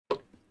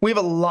We have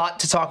a lot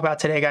to talk about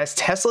today, guys.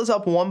 Tesla's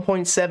up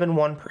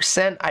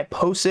 1.71%. I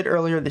posted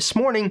earlier this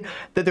morning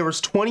that there was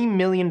 $20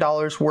 million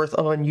worth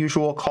of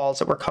unusual calls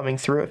that were coming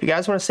through. If you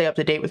guys want to stay up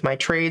to date with my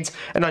trades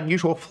and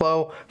unusual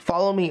flow,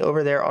 follow me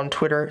over there on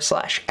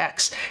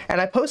Twitter/X.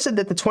 And I posted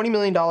that the $20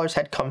 million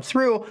had come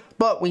through,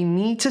 but we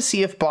need to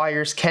see if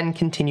buyers can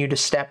continue to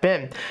step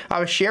in. I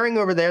was sharing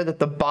over there that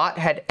the bot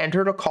had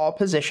entered a call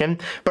position,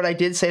 but I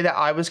did say that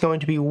I was going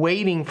to be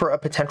waiting for a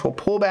potential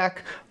pullback,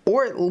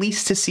 or at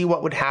least to see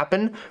what would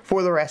happen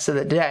for the rest of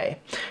the day.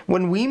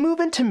 When we move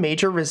into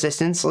major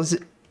resistances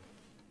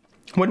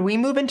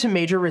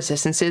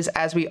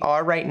as we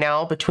are right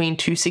now between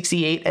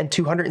 $268 and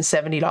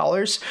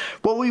 $270,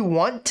 what we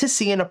want to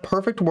see in a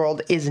perfect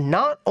world is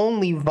not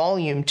only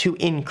volume to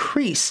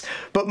increase,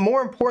 but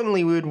more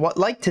importantly, we would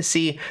like to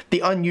see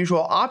the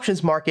unusual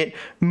options market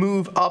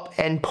move up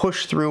and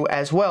push through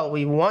as well.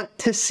 We want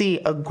to see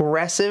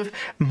aggressive,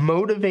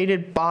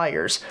 motivated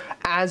buyers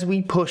as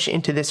we push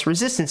into this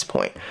resistance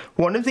point.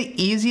 One of the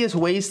easiest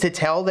ways to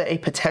tell that a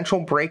potential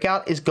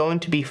breakout is going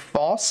to be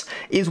false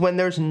is when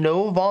there's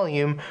no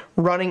volume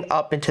running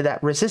up into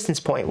that resistance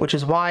point, which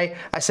is why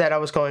I said I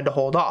was going to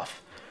hold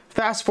off.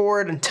 Fast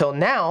forward until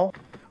now,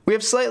 we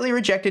have slightly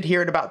rejected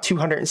here at about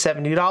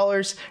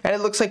 $270, and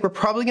it looks like we're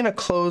probably going to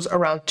close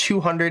around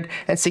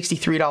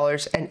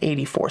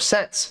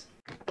 $263.84.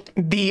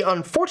 The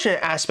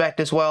unfortunate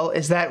aspect as well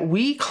is that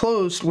we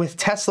closed with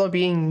Tesla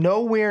being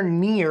nowhere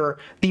near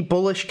the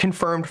bullish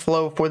confirmed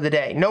flow for the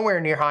day,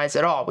 nowhere near highs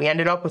at all. We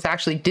ended up with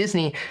actually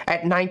Disney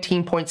at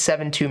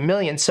 19.72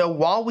 million. So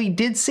while we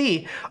did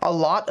see a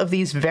lot of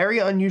these very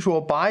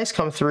unusual buys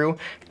come through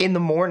in the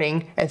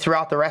morning and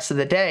throughout the rest of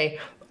the day,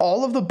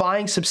 all of the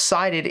buying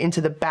subsided into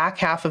the back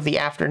half of the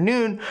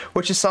afternoon,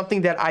 which is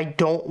something that I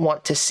don't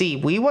want to see.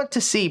 We want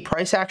to see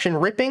price action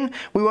ripping.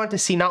 We want to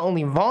see not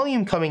only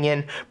volume coming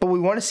in, but we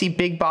want to see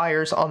big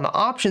buyers on the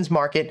options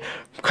market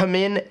come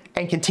in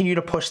and continue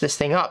to push this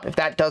thing up. If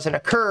that doesn't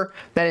occur,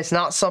 then it's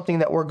not something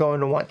that we're going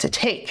to want to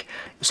take.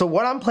 So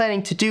what I'm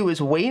planning to do is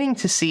waiting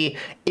to see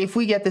if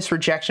we get this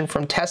rejection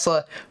from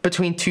Tesla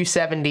between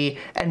 270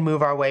 and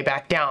move our way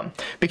back down.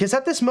 Because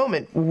at this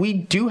moment, we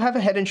do have a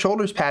head and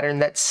shoulders pattern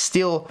that's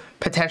still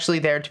potentially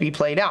there to be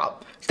played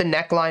out. The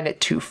neckline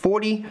at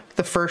 240,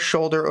 the first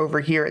shoulder over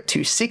here at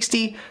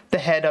 260, the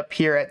head up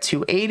here at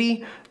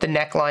 280, the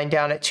neckline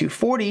down at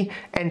 240,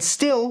 and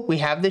still we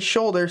have this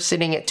shoulder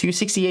sitting at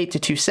 268 to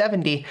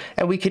 270,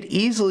 and we could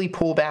easily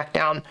pull back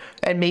down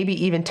and maybe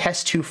even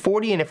test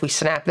 240, and if we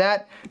snap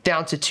that,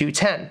 down to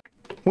 210.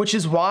 Which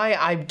is why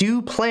I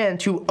do plan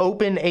to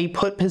open a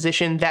put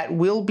position that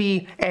will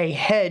be a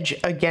hedge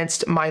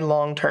against my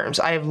long terms.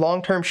 I have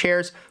long-term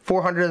shares,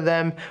 400 of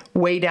them,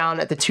 way down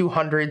at the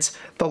 200s,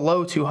 the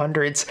low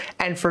 200s,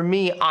 and for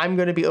me, I'm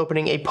going to be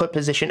opening a put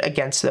position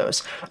against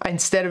those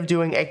instead of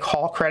doing a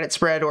call credit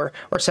spread or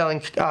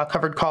selling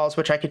covered calls,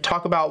 which I could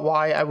talk about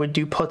why I would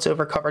do puts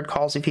over covered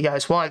calls if you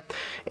guys want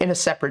in a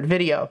separate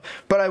video.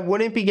 But I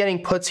wouldn't be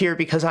getting puts here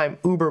because I'm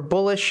uber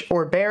bullish,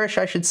 or bearish,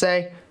 I should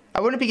say. I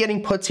wouldn't be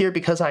getting puts here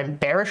because I'm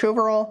bearish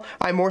overall.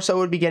 I more so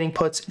would be getting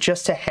puts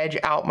just to hedge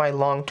out my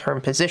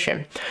long-term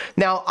position.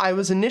 Now, I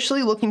was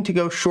initially looking to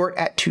go short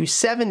at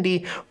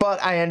 270,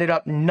 but I ended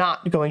up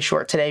not going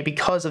short today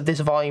because of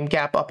this volume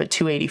gap up at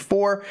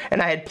 284, and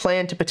I had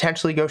planned to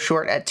potentially go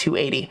short at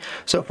 280.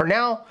 So for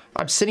now,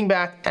 I'm sitting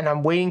back and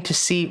I'm waiting to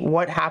see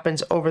what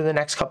happens over the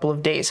next couple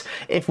of days.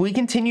 If we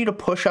continue to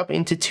push up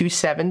into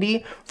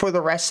 270 for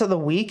the rest of the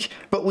week,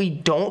 but we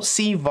don't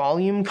see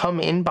volume come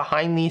in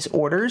behind these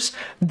orders,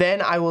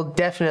 then I will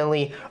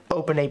definitely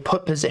open a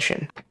put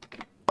position.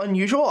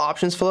 Unusual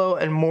options flow,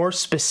 and more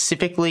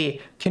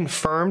specifically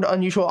confirmed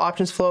unusual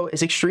options flow,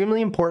 is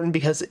extremely important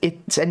because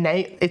it's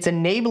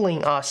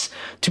enabling us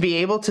to be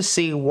able to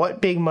see what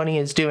big money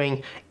is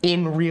doing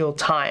in real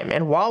time.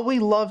 And while we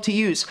love to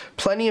use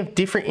plenty of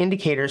different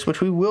indicators,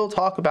 which we will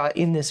talk about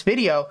in this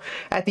video,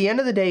 at the end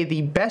of the day,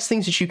 the best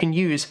things that you can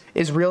use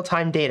is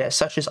real-time data,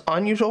 such as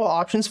unusual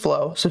options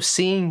flow, so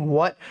seeing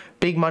what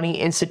big money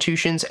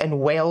institutions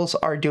and whales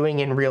are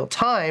doing in real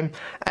time,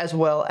 as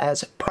well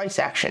as price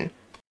action.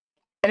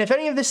 And if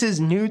any of this is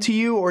new to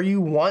you or you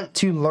want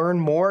to learn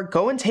more,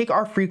 go and take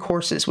our free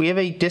courses. We have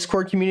a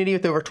Discord community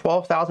with over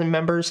 12,000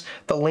 members.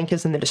 The link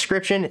is in the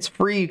description. It's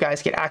free. You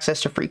guys get access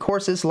to free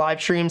courses,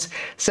 live streams,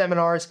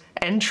 seminars,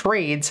 and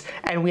trades.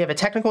 And we have a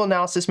technical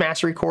analysis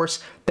mastery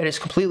course that is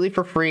completely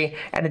for free,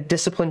 and a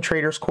disciplined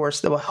traders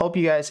course that will help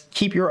you guys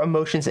keep your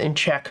emotions in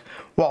check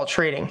while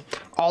trading.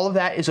 All of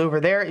that is over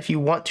there if you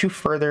want to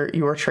further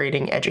your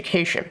trading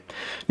education.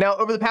 Now,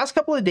 over the past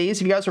couple of days,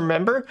 if you guys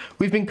remember,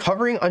 we've been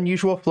covering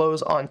unusual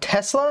flows on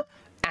Tesla,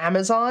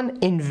 Amazon,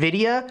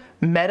 Nvidia,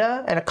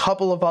 Meta, and a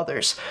couple of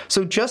others.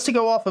 So just to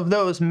go off of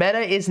those, Meta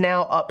is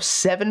now up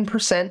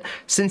 7%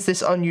 since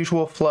this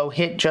unusual flow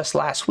hit just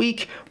last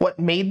week. What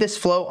made this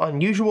flow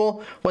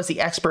unusual was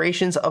the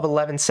expirations of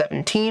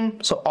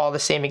 11/17, so all the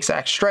same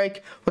exact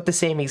strike with the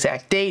same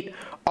exact date,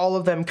 all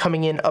of them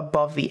coming in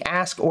above the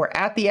ask or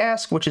at the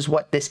ask, which is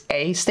what this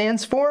A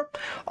stands for.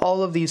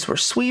 All of these were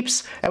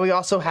sweeps, and we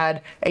also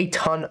had a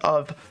ton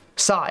of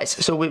size.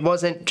 So it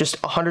wasn't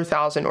just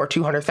 100,000 or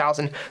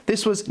 200,000.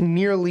 This was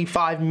nearly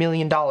 $5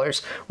 million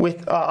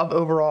with of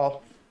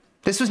overall.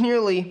 This was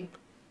nearly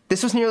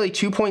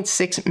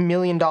 $2.6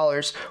 million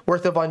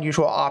worth of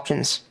unusual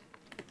options.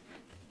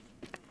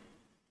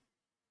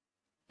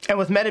 And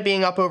with Meta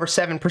being up over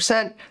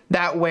 7%,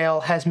 that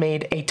whale has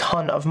made a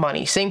ton of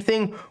money. Same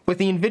thing with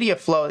the NVIDIA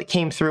flow that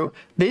came through.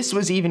 This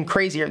was even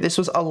crazier. This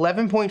was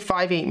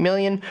 11.58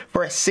 million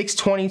for a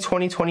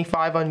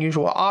 6/20/2025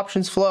 unusual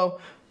options flow.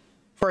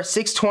 For a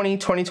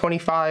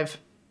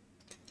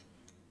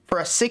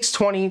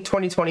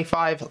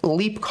 6/20/2025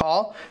 leap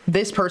call,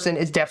 this person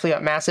is definitely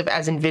up massive,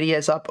 as NVIDIA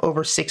is up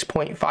over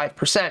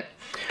 6.5%.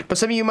 But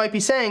some of you might be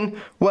saying,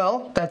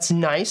 well, that's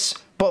nice,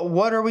 but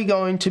what are we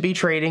going to be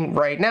trading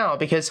right now?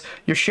 Because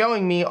you're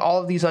showing me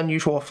all of these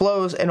unusual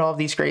flows and all of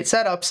these great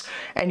setups,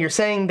 and you're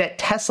saying that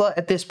Tesla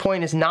at this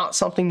point is not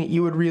something that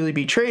you would really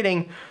be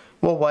trading.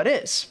 Well, what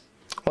is?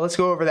 Well, let's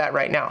go over that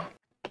right now.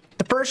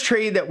 The first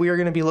trade that we are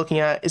going to be looking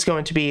at is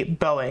going to be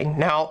Boeing.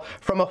 Now,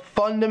 from a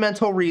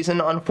fundamental reason,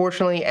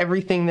 unfortunately,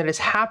 everything that is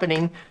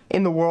happening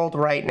in the world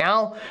right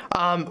now,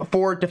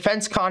 for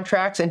defense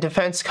contracts and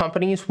defense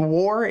companies,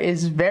 war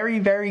is very,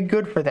 very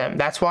good for them.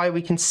 That's why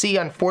we can see,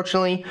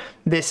 unfortunately,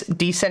 this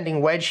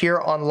descending wedge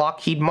here on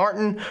Lockheed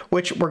Martin,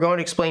 which we're going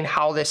to explain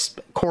how this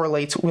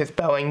correlates with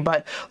Boeing.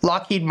 But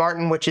Lockheed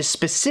Martin, which is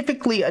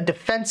specifically a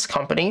defense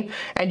company,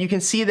 and you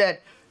can see that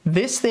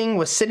this thing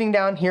was sitting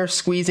down here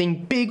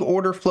squeezing, big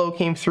order flow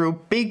came through,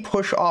 big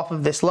push off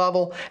of this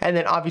level, and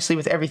then obviously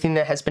with everything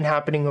that has been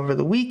happening over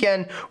the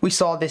weekend, we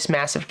saw this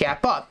massive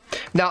gap up.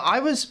 Now,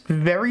 I was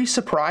very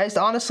surprised,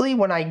 honestly,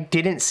 when I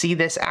didn't see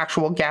this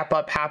actual gap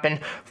up happen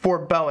for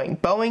Boeing.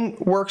 Boeing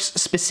works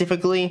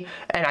specifically,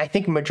 and I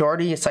think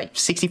majority, it's like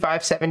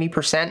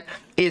 65–70%,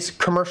 is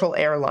commercial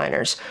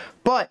airliners.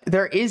 But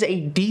there is a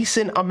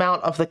decent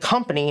amount of the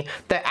company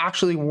that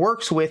actually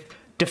works with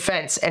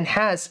defense and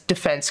has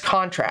defense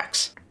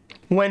contracts.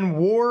 When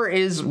war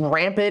is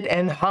rampant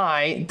and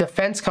high,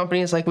 defense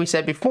companies, like we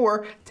said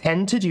before,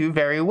 tend to do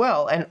very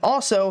well. And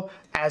also,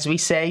 as we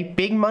say,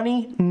 big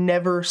money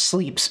never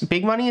sleeps.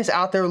 Big money is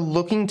out there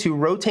looking to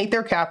rotate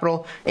their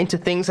capital into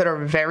things that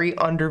are very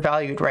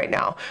undervalued right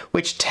now,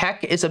 which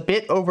tech is a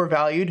bit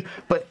overvalued,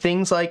 but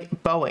things like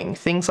Boeing,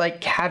 things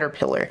like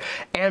Caterpillar,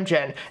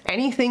 Amgen,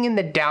 anything in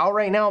the Dow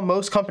right now,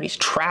 most companies,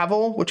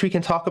 travel, which we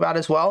can talk about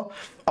as well,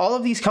 all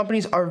of these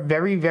companies are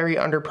very, very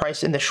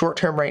underpriced in the short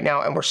term right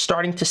now, and we're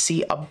starting to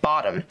see a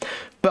bottom.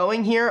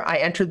 Boeing here, I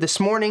entered this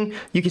morning.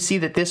 You can see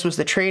that this was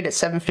the trade at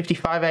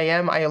 7:55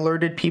 a.m. I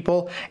alerted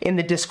people in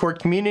the Discord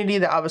community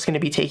that I was going to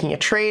be taking a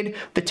trade.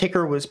 The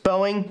ticker was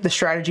Boeing. The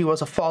strategy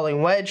was a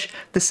falling wedge.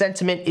 The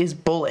sentiment is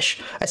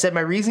bullish. I said my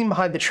reasoning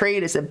behind the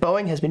trade is that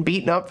Boeing has been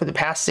beaten up for the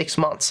past 6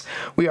 months.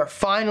 We are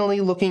finally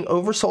looking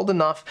oversold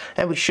enough,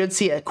 and we should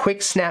see a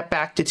quick snap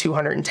back to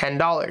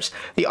 $210.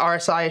 The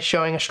RSI is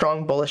showing a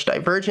strong bullish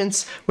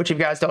divergence, which if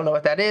you guys don't know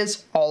what that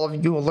is, all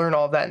of you will learn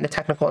all of that in the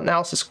technical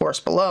analysis course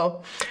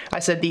below. I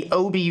said the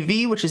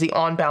OBV, which is the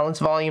on-balance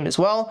volume as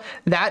well,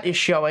 that is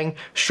showing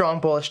strong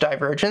bullish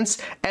divergence,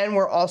 and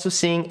we're also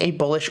seeing a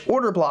bullish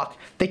order block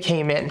that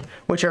came in,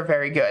 which are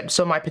very good.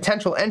 So my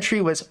potential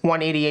entry was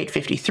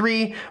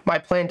 188.53, my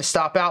plan to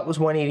stop out was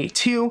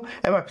 182,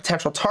 and my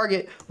potential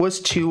target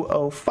was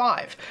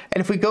 205.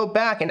 And if we go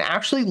back and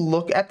actually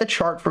look at the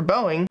chart for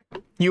Boeing,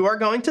 you are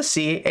going to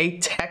see a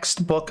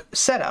textbook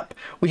setup.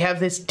 We have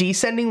this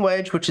descending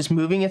wedge, which is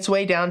moving its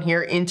way down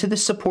here into the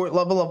support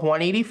level of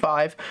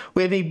 185.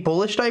 We have a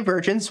bullish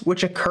divergence,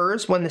 which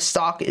occurs when the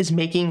stock is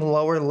making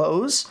lower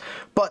lows,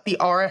 but the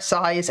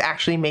RSI is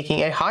actually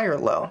making a higher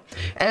low.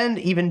 And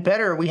even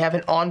better, we have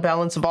an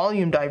on-balance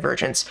volume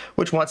divergence,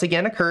 which once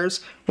again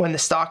occurs when the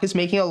stock is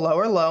making a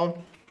lower low,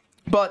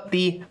 but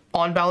the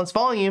on-balance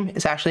volume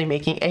is actually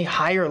making a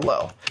higher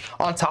low.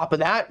 On top of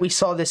that, we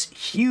saw this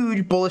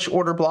huge bullish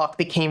order block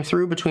that came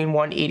through between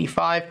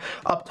 185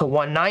 up to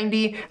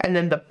 190, and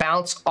then the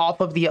bounce off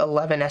of the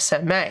 11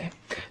 SMA.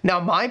 Now,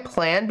 my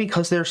plan,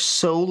 because there's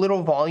so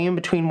little volume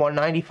between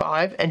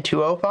 195 and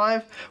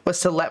 205, was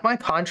to let my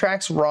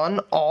contracts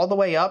run all the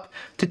way up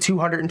to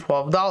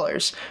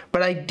 $212,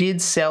 but I did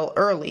sell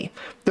early.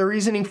 The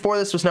reasoning for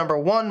this was, number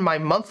one, my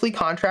monthly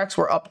contracts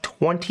were up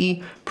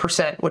 20%,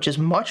 which is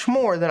much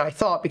more than I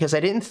thought, because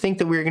I didn't think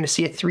that we were going to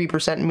see a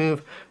 3%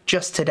 move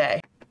just today.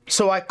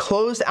 So I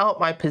closed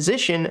out my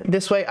position.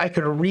 This way I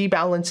could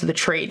rebalance the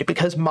trade,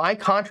 because my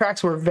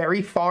contracts were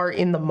very far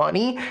in the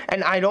money,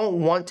 and I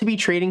don't want to be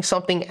trading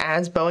something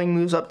as Boeing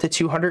moves up to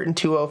 200 and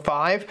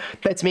 205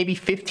 that's maybe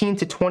 15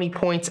 to 20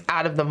 points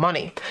out of the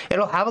money.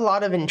 It'll have a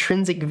lot of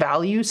intrinsic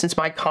value since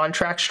my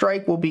contract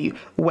strike will be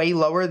way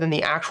lower than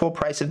the actual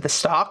price of the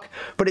stock,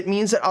 but it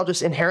means that I'll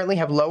just inherently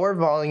have lower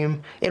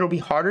volume. It'll be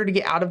harder to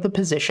get out of the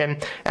position,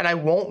 and I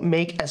won't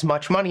make as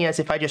much money as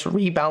if I just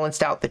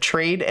rebalanced out the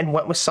trade and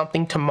went with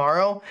something tomorrow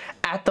tomorrow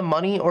at the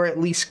money, or at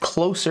least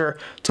closer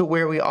to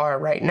where we are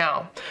right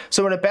now.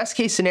 So in a best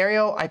case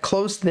scenario, I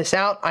closed this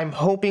out. I'm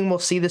hoping we'll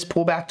see this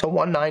pull back to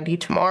 190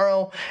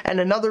 tomorrow. And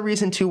another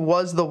reason too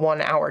was the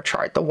 1 hour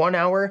chart. The 1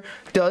 hour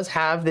does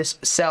have this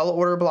sell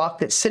order block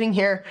that's sitting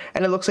here,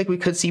 and it looks like we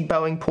could see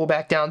Boeing pull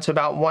back down to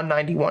about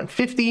 190,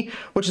 150,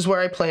 which is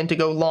where I plan to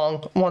go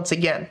long once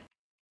again.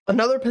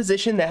 Another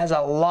position that has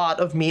a lot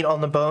of meat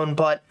on the bone,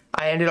 but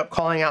I ended up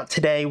calling out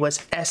today,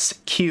 was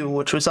SQ,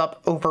 which was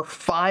up over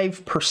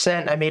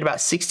 5%. I made about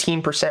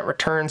 16%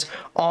 returns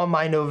on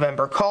my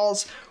November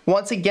calls.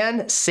 Once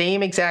again,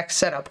 same exact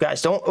setup,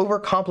 guys. Don't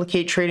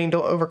overcomplicate trading.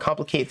 Don't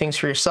overcomplicate things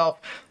for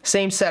yourself.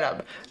 Same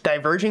setup.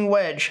 Diverging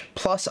wedge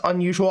plus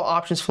unusual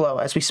options flow,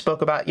 as we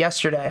spoke about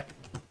yesterday.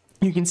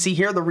 You can see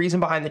here the reason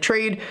behind the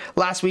trade.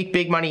 Last week,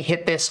 big money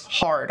hit this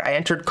hard. I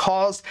entered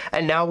calls,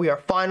 and now we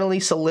are finally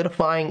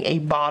solidifying a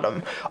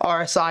bottom.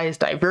 RSI is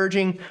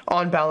diverging.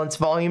 On balance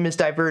volume is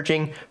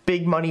diverging.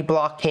 Big money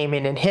block came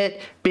in and hit.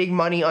 Big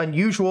money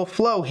unusual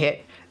flow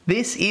hit.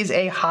 This is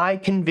a high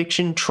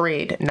conviction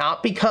trade,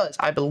 not because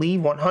I believe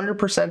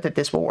 100% that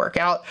this will work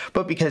out,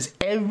 but because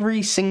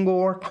every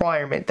single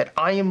requirement that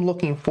I am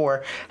looking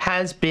for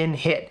has been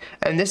hit.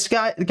 And this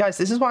guys,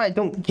 this is why I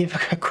don't give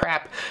a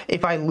crap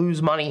if I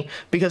lose money,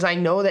 because I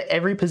know that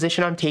every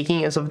position I'm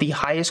taking is of the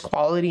highest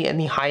quality and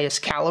the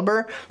highest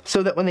caliber,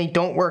 so that when they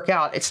don't work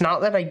out, it's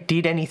not that I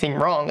did anything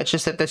wrong, it's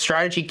just that the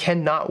strategy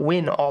cannot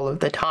win all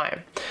of the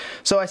time.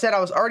 So I said I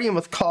was already in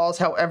with calls.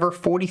 However,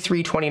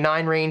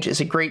 43.29 range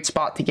is a great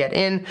spot to get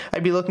in.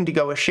 I'd be looking to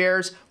go with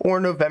shares, or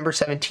November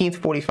 17th,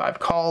 45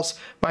 calls.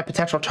 My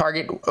potential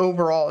target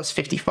overall is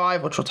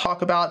 55, which we'll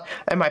talk about,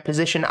 and my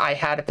position I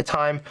had at the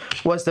time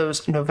was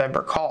those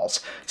November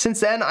calls. Since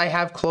then, I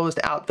have closed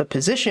out the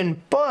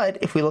position, but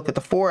if we look at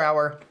the 4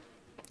 hour,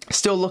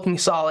 still looking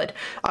solid.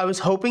 I was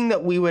hoping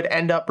that we would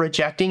end up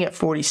rejecting at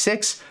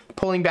 46,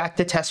 pulling back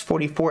to test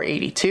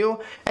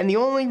 44.82, and the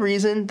only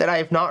reason that I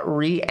have not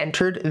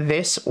re-entered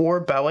this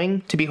or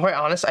Boeing, to be quite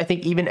honest, I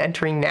think even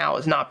entering now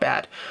is not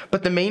bad,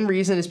 but the main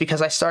reason is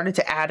because I started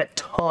to add a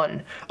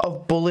ton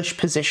of bullish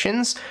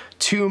positions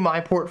to my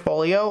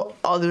portfolio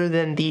other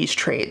than these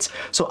trades.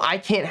 So I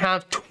can't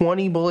have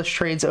 20 bullish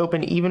trades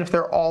open even if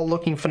they're all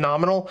looking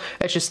phenomenal.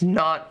 That's just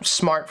not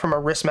smart from a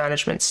risk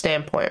management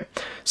standpoint.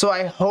 So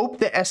I hope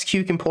that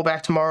SQ can pull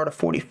back tomorrow to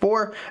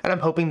 44, and I'm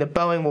hoping that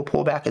Boeing will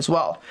pull back as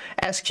well.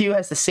 SQ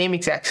has the same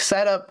exact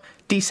setup: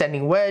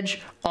 descending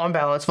wedge, on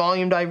balance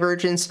volume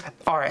divergence,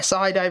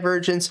 RSI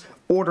divergence,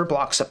 order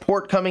block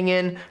support coming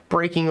in,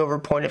 breaking over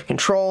point of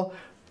control.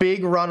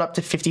 Big run up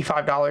to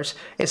 $55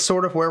 is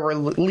sort of where we're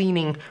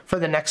leaning for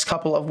the next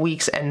couple of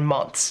weeks and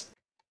months.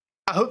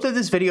 I hope that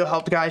this video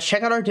helped, guys.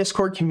 Check out our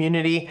Discord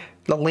community.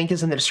 The link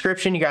is in the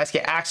description. You guys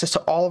get access to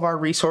all of our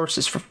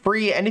resources for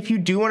free. And if you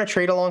do want to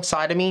trade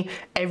alongside of me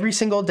every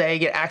single day,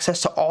 get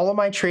access to all of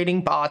my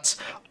trading bots,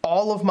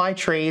 all of my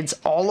trades,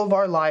 all of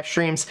our live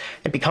streams,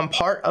 and become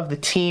part of the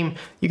team.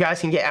 You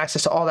guys can get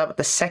access to all that with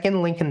the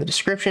second link in the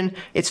description.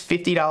 It's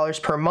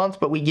 $50 per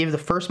month, but we give the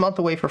first month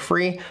away for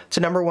free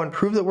to, number one,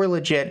 prove that we're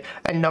legit,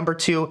 and number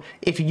two,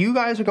 if you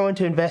guys are going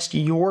to invest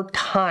your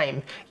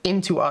time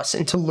into us,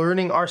 into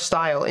learning our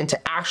style, into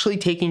actually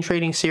taking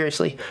trading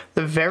seriously,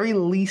 the very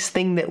least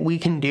thing that we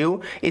can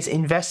do is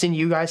invest in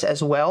you guys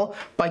as well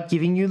by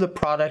giving you the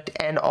product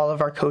and all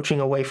of our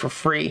coaching away for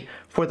free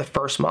for the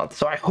first month.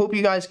 So I hope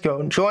you guys go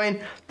and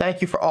join.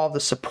 Thank you for all the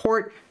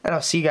support, and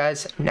I'll see you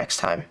guys next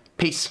time.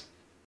 Peace.